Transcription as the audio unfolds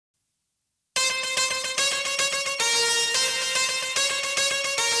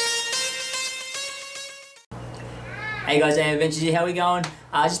Hey guys, hey Adventures here, how we going?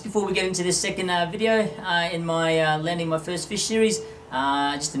 Just before we get into this second video in my landing my first fish series,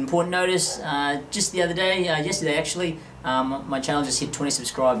 just an important notice. Just the other day, yesterday actually, my channel just hit 20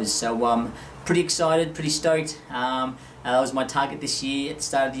 subscribers, so pretty excited, pretty stoked. That was my target this year at the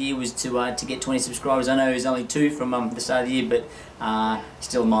start of the year, was to get 20 subscribers. I know it was only 2 from the start of the year, but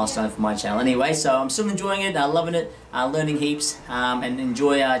still a milestone for my channel anyway. So I'm still enjoying it, loving it, learning heaps, and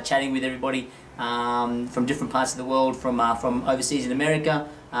enjoy chatting with everybody from different parts of the world, from overseas in America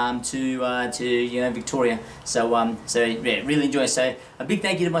to Victoria. So yeah, really enjoy it. So a big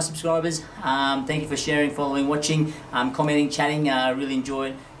thank you to my subscribers. Thank you for sharing, following, watching, commenting, chatting. Really enjoy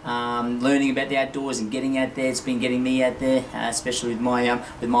it. Learning about the outdoors and getting out there. It's been getting me out there, especially with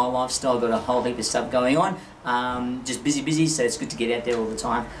my lifestyle. Got a whole heap of stuff going on. Just busy, so it's good to get out there all the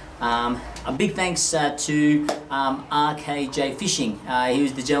time. A big thanks to RKJ Fishing. He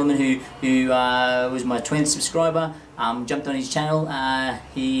was the gentleman who was my 20th subscriber. Jumped on his channel.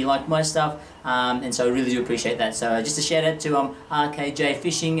 He liked my stuff, and so I really do appreciate that. So just a shout out to RKJ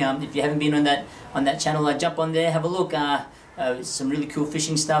Fishing. If you haven't been on that channel, jump on there, have a look. Some really cool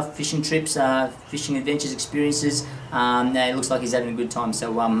fishing stuff, fishing trips, fishing adventures, experiences. It looks like he's having a good time.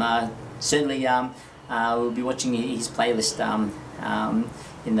 So certainly we'll be watching his playlist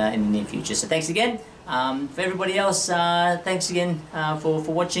in the near future. So thanks again. For everybody else, thanks again for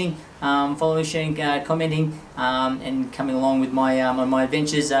watching, following, sharing, commenting, and coming along with my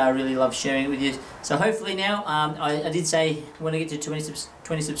adventures. I really love sharing it with you. So hopefully now, I did say when I get to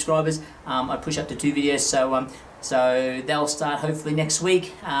 20 subscribers, I push up to 2 videos. So they'll start hopefully next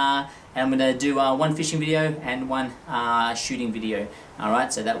week, and I'm going to do one fishing video and one shooting video.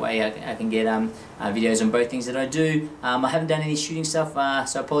 Alright, so that way I can get videos on both things that I do. I haven't done any shooting stuff,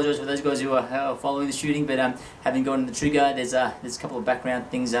 so I apologise for those guys who are following the shooting, but haven't gotten the trigger. There's a couple of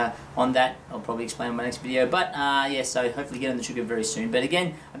background things on that. I'll probably explain in my next video, but yeah, so hopefully get on the trigger very soon. But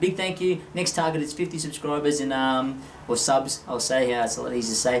again, a big thank you. Next target is 50 subscribers and or subs, I'll say. It's a lot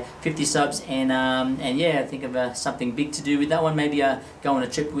easier to say. 50 subs, and yeah, I think of something big to do with that one. Maybe go on a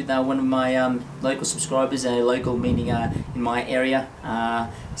trip with one of my local subscribers. Local meaning in my area.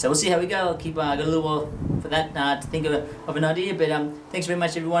 So we'll see how we go. I'll keep got a little while for that to think of an idea. But thanks very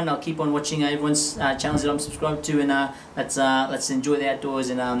much, everyone. I'll keep on watching everyone's channels that I'm subscribed to, and let's enjoy the outdoors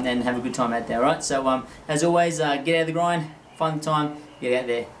and have a good time out there. All right. So as always, get out of the grind, find the time, get out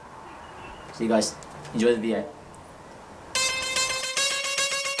there. See you guys. Enjoy the video.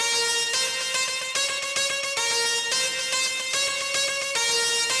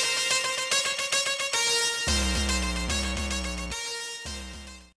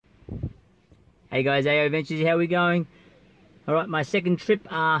 Hey guys, hey Adventures, how are we going? Alright, my second trip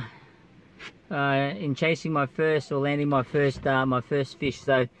in chasing my first, or landing my first fish.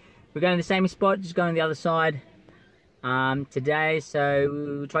 So we're going to the same spot, just going the other side today.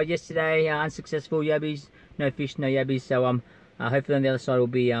 So we tried yesterday, unsuccessful yabbies, no fish, no yabbies. So hopefully on the other side will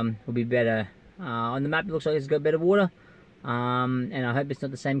be better. On the map it looks like it's got better water, and I hope it's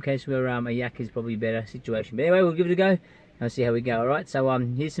not the same case where a yak is probably a better situation. But anyway, we'll give it a go. I'll see how we go. Alright, so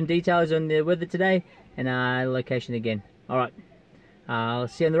here's some details on the weather today and location again. Alright, I'll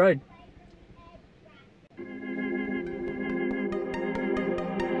see you on the road.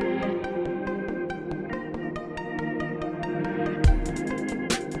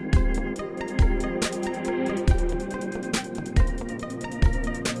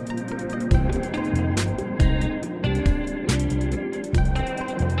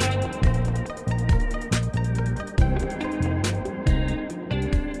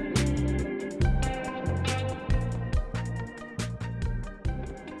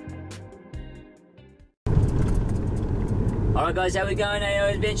 Alright guys, how we going? AO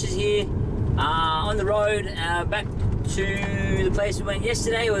Adventures here, on the road, back to the place we went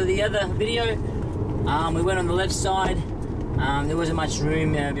yesterday, or the other video. We went on the left side. There wasn't much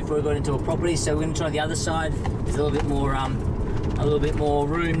room before we got into a property, so we're going to try the other side. There's a little bit more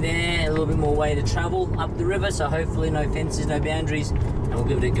room there, a little bit more way to travel up the river, so hopefully no fences, no boundaries, and we'll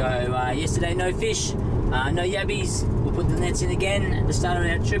give it a go. Yesterday no fish, no yabbies. We'll put the nets in again at the start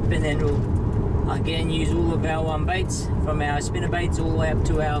of our trip, and then we'll again use all of our baits, from our spinner baits all the way up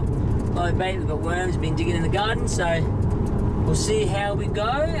to our live bait. We've got worms, been digging in the garden, so we'll see how we go.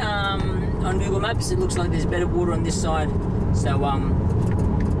 On Google Maps it looks like there's better water on this side, so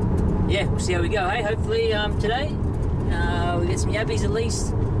yeah, we'll see how we go. Hey, hopefully today we get some yabbies at least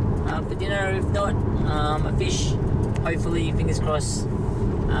for dinner. If not, a fish, hopefully, fingers crossed.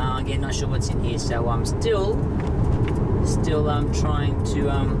 Again, not sure what's in here, so I'm still trying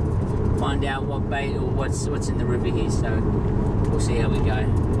to find out what bait or what's in the river here, so we'll see how we go.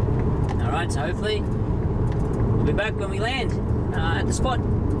 Alright, so hopefully We'll be back when we land at the spot.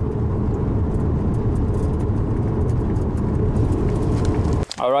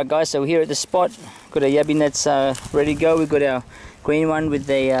 Alright guys, so we're here at the spot. Got our yabby nets ready to go. We've got our green one with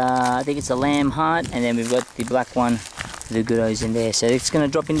the, I think it's a lamb heart, and then we've got the black one with the goodos in there. So it's going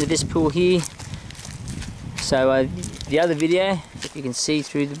to drop into this pool here. So the other video, if you can see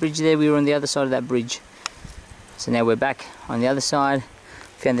through the bridge there, we were on the other side of that bridge. So now we're back on the other side.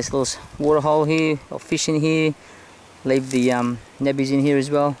 Found this little water hole here, got fish in here. Leave the nebbies in here as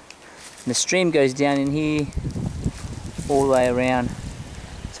well. And the stream goes down in here all the way around.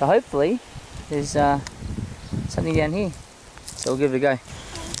 So hopefully there's something down here. So we'll give it a go.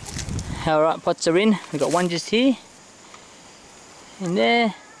 Alright, pots are in. We've got one just here. In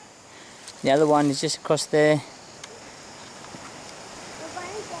there. The other one is just across there.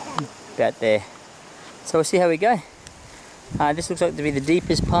 About there. So we'll see how we go. This looks like to be the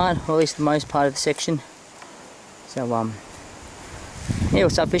deepest part, or at least the most part of the section. So yeah, we'll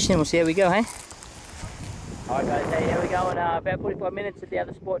start fishing and we'll see how we go, hey? Alright guys, hey, here we go, about 45 minutes at the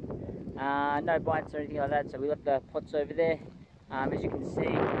other spot. No bites or anything like that, so we left the pots over there. As you can see,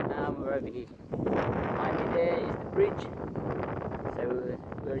 we're over here. Behind me there is the bridge. So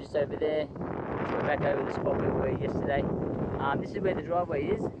we're just over there. So we're back over the spot where we were yesterday. This is where the driveway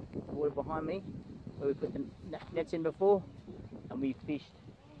is, the water behind me, where we put the nets in before, and we fished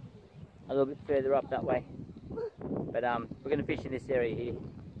a little bit further up that way. But we're going to fish in this area here.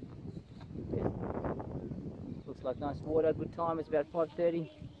 Looks like nice water, good time. It's about 5:30,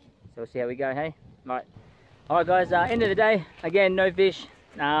 so we'll see how we go, hey? Alright guys, end of the day, again no fish.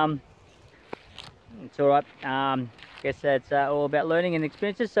 It's alright. Guess that's all about learning and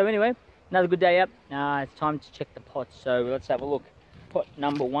experiences. So anyway, another good day up. It's time to check the pots, so let's have a look. Pot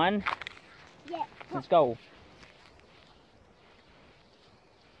number 1. Yeah. Let's go.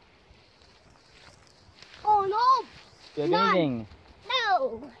 Oh no! Do you have anything?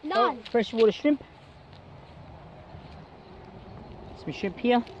 No! None! Oh, freshwater shrimp. Some shrimp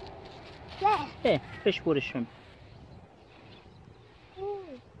here. Yeah. Yeah, freshwater shrimp. Can Oh,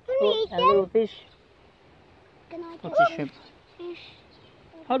 we eat and a little them? fish. Can I What's a shrimp? fish?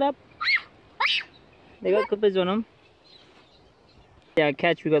 Hold up. They got clippers on them. Yeah,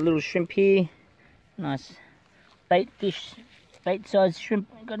 catch, we got little shrimp here. Nice bait fish, bait sized shrimp.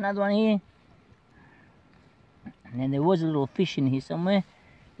 Got another one here. And then there was a little fish in here somewhere.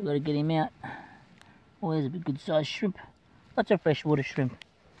 We've got to get him out. Oh, there's a good sized shrimp. Lots of freshwater shrimp.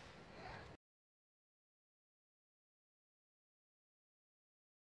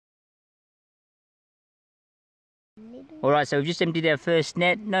 Alright, so we've just emptied our first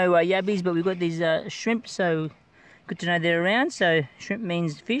net. No yabbies, but we've got these shrimp, so good to know they're around. So shrimp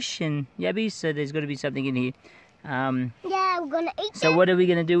means fish, and yabbies, so there's got to be something in here. Yeah, we're gonna eat them. So what are we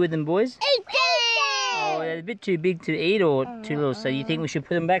going to do with them, boys? Eat them! Oh, they're a bit too big to eat or too little, so you think we should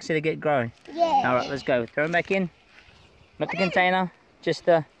put them back so they get growing? Yeah. Alright, let's go. Throw them back in. Not the container, just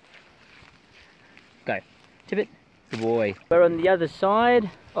the... Go. Tip it. Good boy. We're on the other side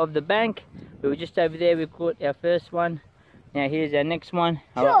of the bank. We were just over there, we caught our first one. Now here's our next one.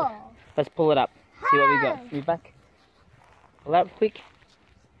 Alright, let's pull it up. See what we got. Move back. Pull up quick.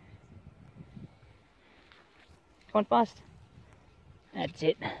 Come on, fast. That's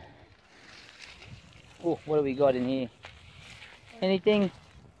it. Oh, what do we got in here? Anything?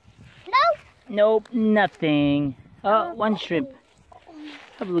 No. Nope, nothing. Oh, one shrimp.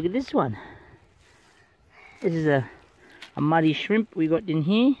 Have a look at this one. This is a muddy shrimp we got in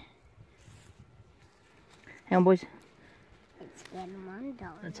here. Hang on, boys.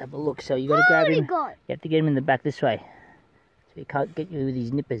 Let's have a look. So you got to grab him. You have to get him in the back this way, so he can't get you with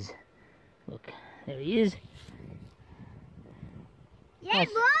his nippers. Look, there he is. Yeah, Nice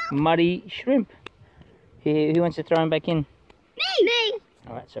bro. muddy shrimp. Who wants to throw him back in? Me.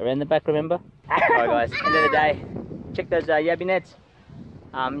 Alright, so around the back, remember? Alright guys, end of the day. Check those yabby nets.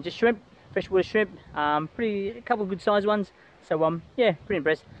 Just shrimp, freshwater shrimp. A couple of good sized ones. So yeah, pretty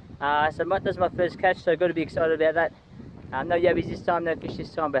impressed. So that's my first catch, so got to be excited about that. No yabbies this time, no fish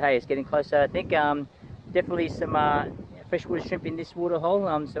this time, but hey, it's getting closer. I think definitely some freshwater shrimp in this water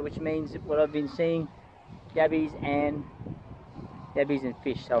hole. So which means what I've been seeing, yabbies and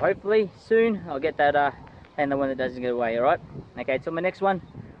fish. So hopefully soon I'll get that and the one that doesn't get away. Alright, okay, till my next one,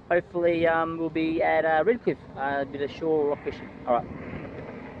 hopefully we'll be at Redcliffe, a bit of shore rock fishing. Alright.